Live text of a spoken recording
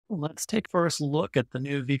Let's take first look at the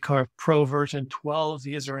new VCarve Pro version 12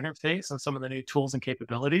 user interface and some of the new tools and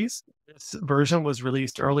capabilities. This version was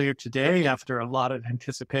released earlier today after a lot of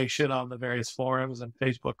anticipation on the various forums and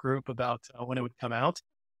Facebook group about when it would come out.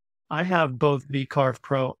 I have both VCarve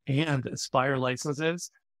Pro and Aspire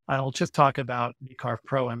licenses. I'll just talk about VCarve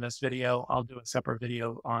Pro in this video. I'll do a separate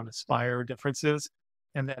video on Aspire differences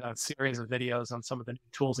and then a series of videos on some of the new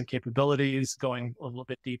tools and capabilities, going a little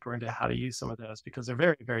bit deeper into how to use some of those because they're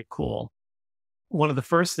very, very cool. One of the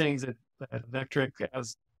first things that Vectric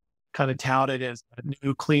has kind of touted is a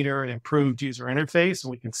new, cleaner, and improved user interface.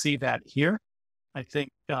 And we can see that here. I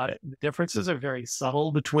think the differences are very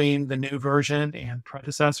subtle between the new version and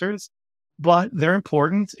predecessors, but they're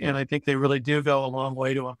important. And I think they really do go a long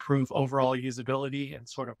way to improve overall usability and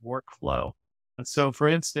sort of workflow. And so, for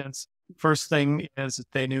instance, first thing is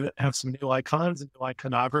that have some new icons and new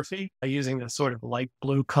iconography by using this sort of light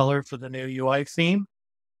blue color for the new UI theme.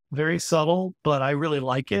 Very subtle, but I really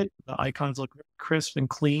like it. The icons look crisp and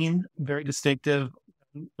clean, very distinctive.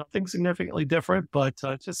 Nothing significantly different, but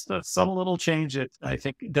just a subtle little change that I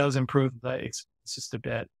think does improve the experience just a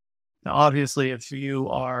bit. Now, obviously, if you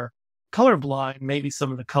are colorblind, maybe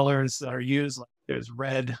some of the colors that are used, like there's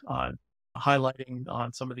red highlighting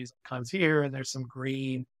on some of these icons here, and there's some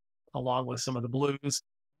green along with some of the blues.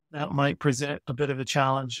 That might present a bit of a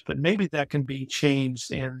challenge, but maybe that can be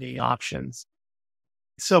changed in the options.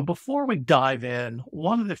 So before we dive in,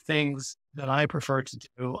 one of the things that I prefer to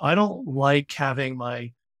do, I don't like having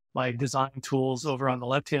my design tools over on the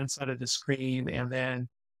left-hand side of the screen and then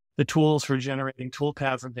the tools for generating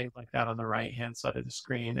toolpaths and things like that on the right-hand side of the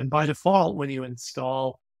screen. And by default, when you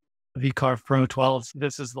install VCarve Pro 12,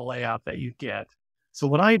 this is the layout that you get. So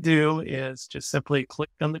what I do is just simply click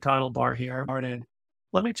on the title bar here. And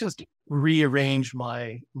let me just rearrange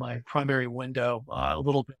my primary window a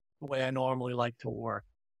little bit the way I normally like to work.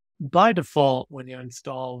 By default, when you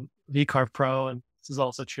install VCarve Pro, and this is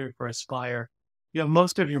also true for Aspire, you have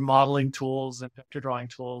most of your modeling tools and vector drawing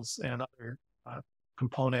tools and other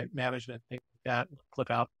component management things like that, clip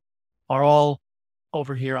out, are all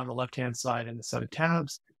over here on the left-hand side in the set of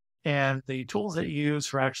tabs. And the tools that you use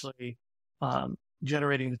for actually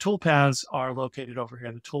generating the toolpaths are located over here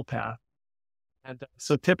in the toolpath. And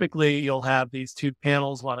so typically you'll have these two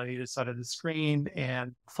panels, one on either side of the screen,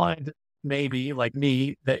 and find maybe like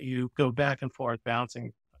me that you go back and forth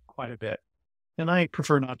bouncing quite a bit. And I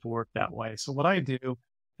prefer not to work that way. So what I do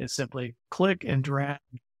is simply click and drag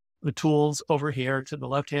the tools over here to the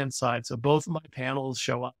left-hand side. So both of my panels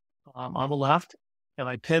show up on the left, and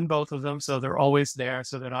I pin both of them so they're always there.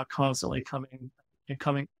 So they're not constantly coming and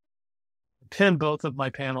coming. Pin both of my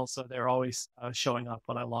panels so they're always showing up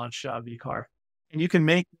when I launch VCarve. And you can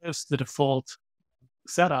make this the default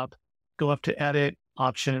setup. Go up to Edit,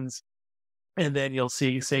 Options, and then you'll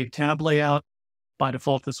see Save Tab Layout. By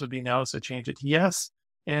default, this would be no, so change it to yes.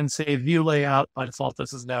 And Save View Layout. By default,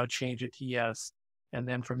 this is no, change it to yes. And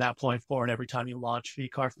then from that point forward, every time you launch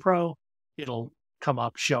VCarve Pro, it'll come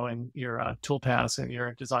up showing your toolpaths and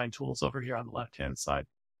your design tools over here on the left-hand side.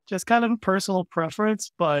 Just kind of a personal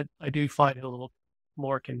preference, but I do find it a little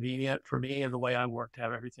more convenient for me and the way I work to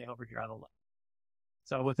have everything over here on the left.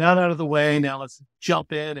 So with that out of the way, now let's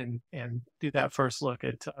jump in and do that first look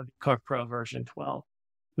at VCarve Pro version 12.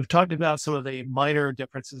 We've talked about some of the minor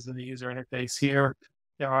differences in the user interface here.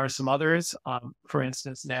 There are some others. For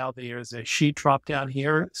instance, now there's a sheet drop down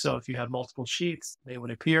here. So if you have multiple sheets, they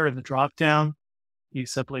would appear in the drop down. You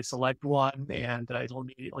simply select one and it'll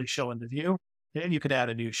immediately show in the view. And you could add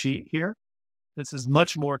a new sheet here. This is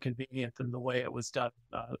much more convenient than the way it was done.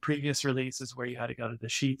 The previous releases where you had to go to the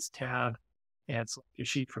Sheets tab and select your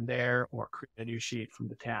sheet from there or create a new sheet from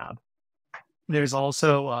the tab. There's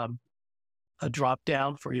also a drop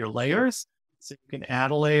down for your layers. So you can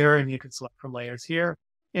add a layer and you can select from layers here.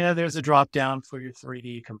 And there's a drop down for your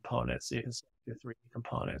 3D components. So you can select your 3D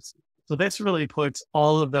components. So this really puts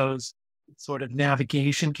all of those sort of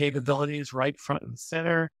navigation capabilities right front and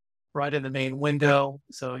center, right in the main window.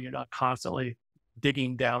 So you're not constantly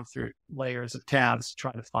digging down through layers of tabs to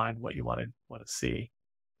try to find what you want to see.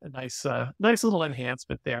 A nice little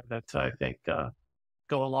enhancement there that I think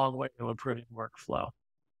go a long way to improving workflow.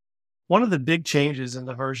 One of the big changes in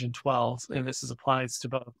the version 12, and this applies to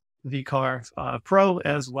both VCarve Pro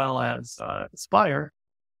as well as Aspire,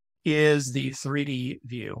 is the 3D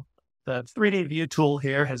view. The 3D view tool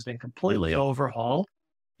here has been completely overhauled.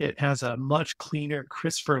 It has a much cleaner,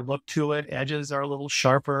 crisper look to it. Edges are a little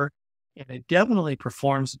sharper, and it definitely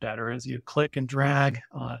performs better as you click and drag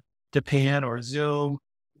to pan or zoom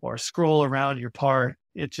or scroll around your part.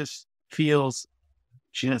 It just feels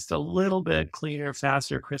just a little bit cleaner,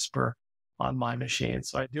 faster, crisper on my machine.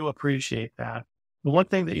 So I do appreciate that. The one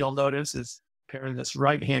thing that you'll notice is here in this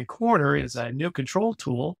right-hand corner is a new control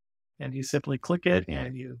tool, and you simply click it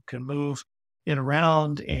and you can move it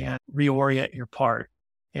around and reorient your part.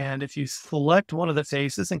 And if you select one of the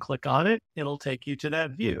faces and click on it, it'll take you to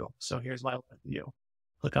that view. So here's my left view.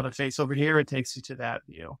 Click on the face over here, it takes you to that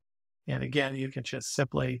view. And again, you can just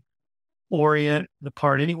simply orient the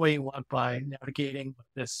part any way you want by navigating with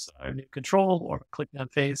this new control or clicking on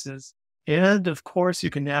faces. And of course, you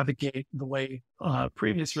can navigate the way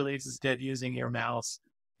previous releases did using your mouse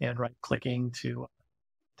and right clicking to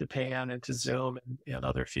pan and to zoom and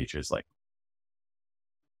other features like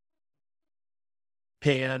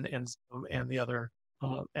pan and zoom and the other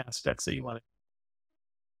aspects that you want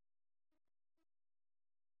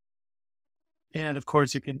to. And of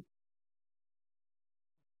course, you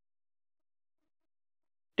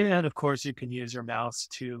can use your mouse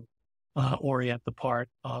to orient the part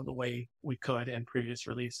the way we could in previous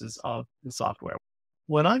releases of the software.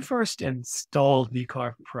 When I first installed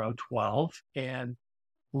VCarve Pro 12 and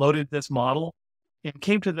loaded this model and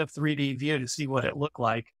came to the 3D view to see what it looked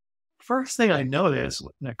like, first thing I noticed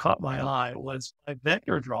that caught my eye was my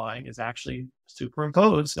vector drawing is actually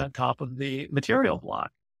superimposed on top of the material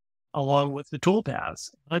block along with the toolpaths.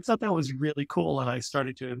 I thought that was really cool, and I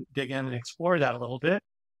started to dig in and explore that a little bit.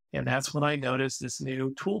 And that's when I noticed this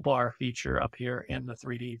new toolbar feature up here in the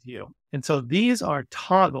 3D view. And so these are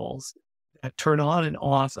toggles that turn on and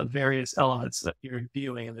off of various elements that you're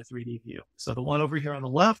viewing in the 3D view. So the one over here on the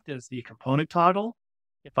left is the component toggle.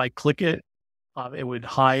 If I click it, it would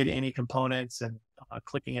hide any components, and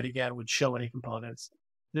clicking it again would show any components.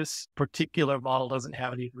 This particular model doesn't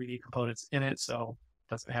have any 3D components in it, so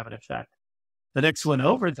it doesn't have an effect. The next one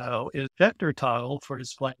over, though, is vector toggle for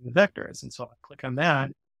displaying the vectors. And so I click on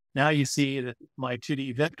that. Now you see that my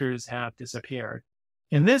 2D vectors have disappeared.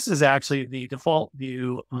 And this is actually the default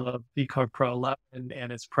view of VCarve Pro 11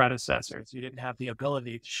 and its predecessors. You didn't have the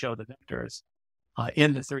ability to show the vectors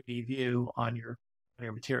in the 3D view on your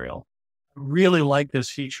material. I really like this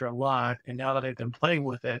feature a lot. And now that I've been playing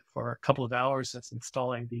with it for a couple of hours since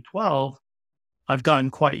installing V12, I've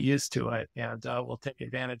gotten quite used to it, and we'll take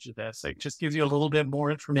advantage of this. It just gives you a little bit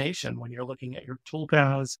more information when you're looking at your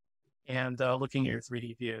toolpaths and looking at your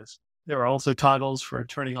 3D views. There are also toggles for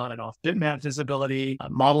turning on and off bitmap visibility,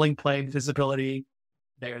 modeling plane visibility.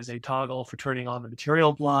 There's a toggle for turning on the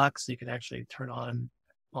material blocks. You can actually turn on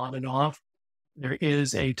and off. There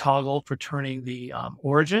is a toggle for turning the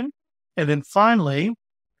origin. And then finally,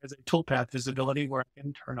 there's a toolpath visibility where I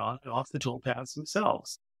can turn on and off the toolpaths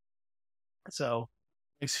themselves. So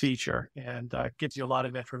nice feature, and gives you a lot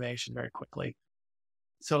of information very quickly.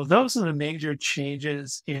 So those are the major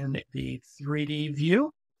changes in the 3D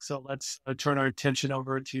view. So let's turn our attention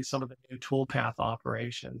over to some of the new toolpath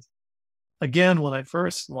operations. Again, when I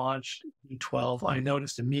first launched V12, I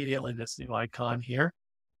noticed immediately this new icon here,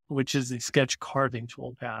 which is the sketch carving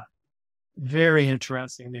toolpath. Very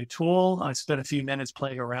interesting new tool. I spent a few minutes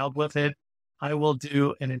playing around with it. I will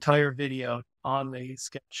do an entire video on the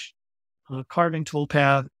sketch carving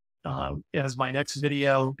toolpath as my next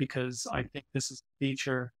video, because I think this is a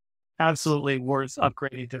feature absolutely worth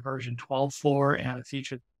upgrading to version 12 for, and a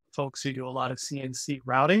feature folks who do a lot of CNC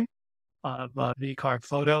routing of VCarve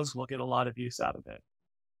photos will get a lot of use out of it.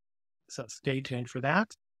 So stay tuned for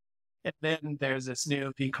that. And then there's this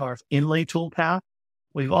new VCarve inlay toolpath.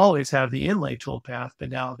 We've always had the inlay toolpath, but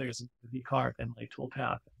now there's a VCarve inlay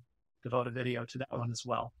toolpath. Devote a video to that one as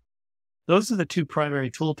well. Those are the two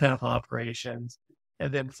primary toolpath operations.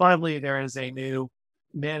 And then finally, there is a new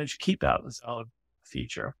manage keep out zone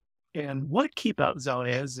feature. And what a keep out zone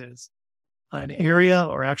is an area,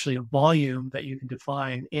 or actually a volume, that you can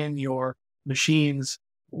define in your machine's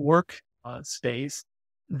work space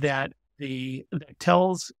that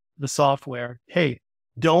tells the software, hey,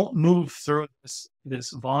 don't move through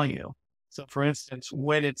this volume. So for instance,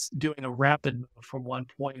 when it's doing a rapid move from one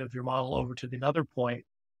point of your model over to the other point,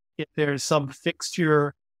 if there's some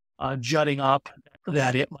fixture jutting up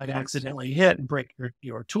that it might accidentally hit and break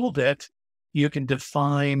your tool bit, you can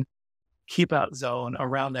define keep out zone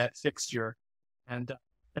around that fixture and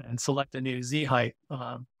select a new Z height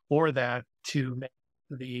for that to make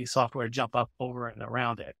the software jump up over and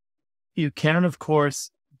around it. You can, of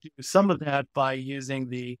course, do some of that by using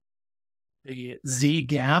the Z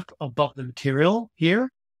gap above the material here.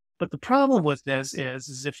 But the problem with this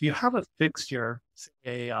is if you have a fixture,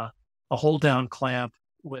 say a hold down clamp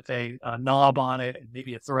with a knob on it and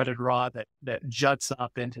maybe a threaded rod that juts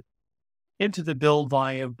up into the build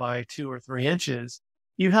volume by 2 or 3 inches,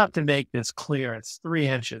 you have to make this clear. It's 3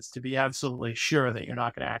 inches to be absolutely sure that you're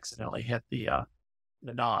not going to accidentally hit the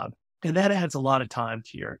knob. And that adds a lot of time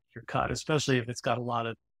to your cut, especially if it's got a lot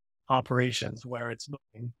of operations where it's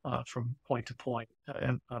moving from point to point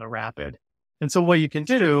and on a rapid. And so what you can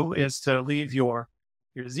do is to leave your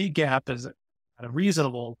Z gap as at a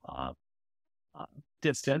reasonable uh,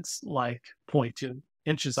 distance, like zero point 0.2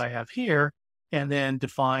 inches I have here, and then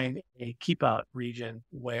define a keep out region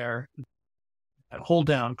where that hold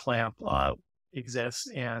down clamp exists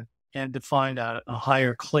and define a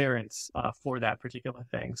higher clearance for that particular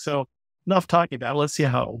thing. So enough talking about it. Let's see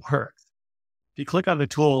how it works. If you click on the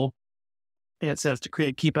tool, it says to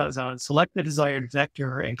create keep out zone, select the desired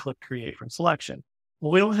vector and click create from selection.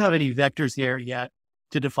 Well, we don't have any vectors here yet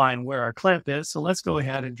to define where our clamp is. So let's go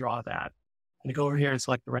ahead and draw that. I'm going to go over here and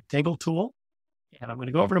select the rectangle tool. And I'm going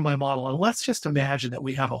to go over to my model. And let's just imagine that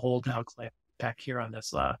we have a hold down clamp back here on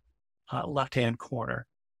this left-hand corner.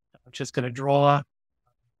 I'm just going to draw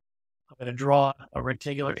a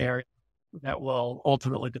rectangular area that will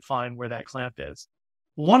ultimately define where that clamp is.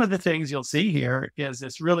 One of the things you'll see here is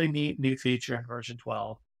this really neat new feature in version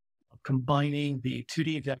 12, combining the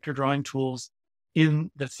 2D vector drawing tools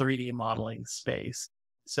in the 3D modeling space.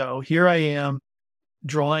 So here I am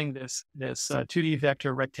drawing this 2D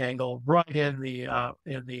vector rectangle right in the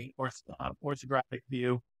orthographic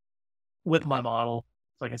view with my model,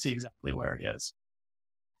 so I can see exactly where it is.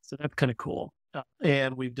 So that's kind of cool.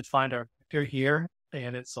 And we've defined our vector here,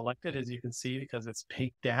 and it's selected, as you can see, because it's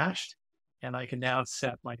pink dashed. And I can now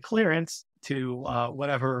set my clearance to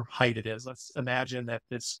whatever height it is. Let's imagine that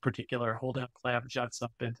this particular hold down clamp juts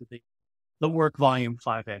up into the work volume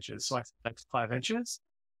 5 inches. So I select 5 inches,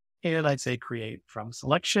 and I'd say create from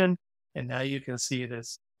selection. And now you can see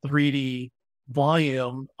this 3D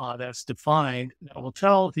volume that's defined that will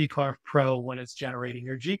tell VCarve Pro when it's generating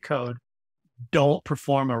your G code, don't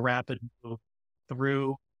perform a rapid move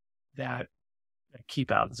through that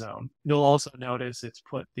keep out zone. You'll also notice it's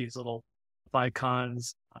put these little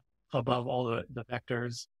icons above all the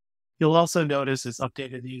vectors. You'll also notice it's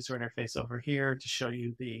updated the user interface over here to show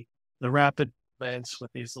you the rapid movements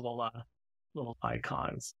with these little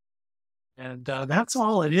icons. And that's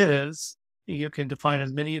all it is. You can define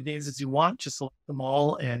as many of these as you want. Just select them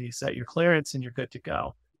all and you set your clearance and you're good to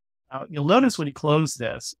go. You'll notice when you close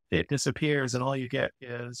this, it disappears and all you get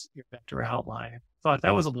is your vector outline. Thought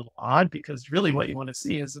that was a little odd because really what you want to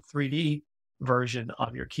see is a 3D version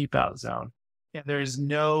of your keep out zone. And there's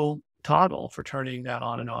no toggle for turning that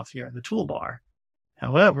on and off here in the toolbar.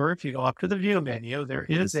 However, if you go up to the view menu, there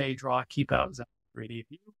is a draw keep out zone 3D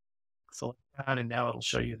view. Select that and now it'll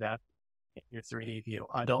show you that in your 3D view.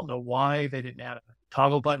 I don't know why they didn't add a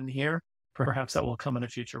toggle button here. Perhaps that will come in a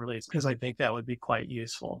future release because I think that would be quite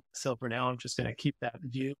useful. So for now, I'm just going to keep that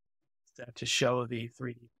view set to show the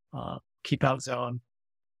 3D keep out zone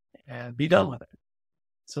and be done with it.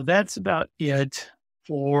 So that's about it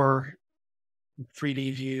for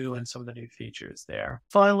 3D view and some of the new features there.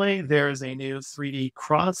 Finally, there's a new 3D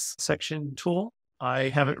cross section tool. I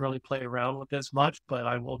haven't really played around with this much, but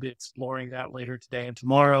I will be exploring that later today and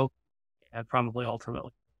tomorrow, and probably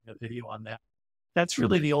ultimately a video on that. That's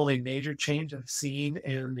really the only major change I've seen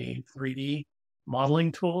in the 3D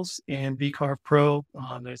modeling tools in VCarve Pro.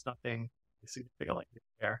 There's nothing significantly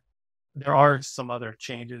there. There are some other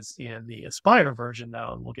changes in the Aspire version,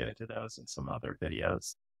 though, and we'll get into those in some other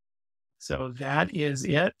videos. So that is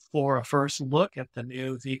it for a first look at the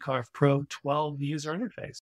new VCarve Pro 12 user interface.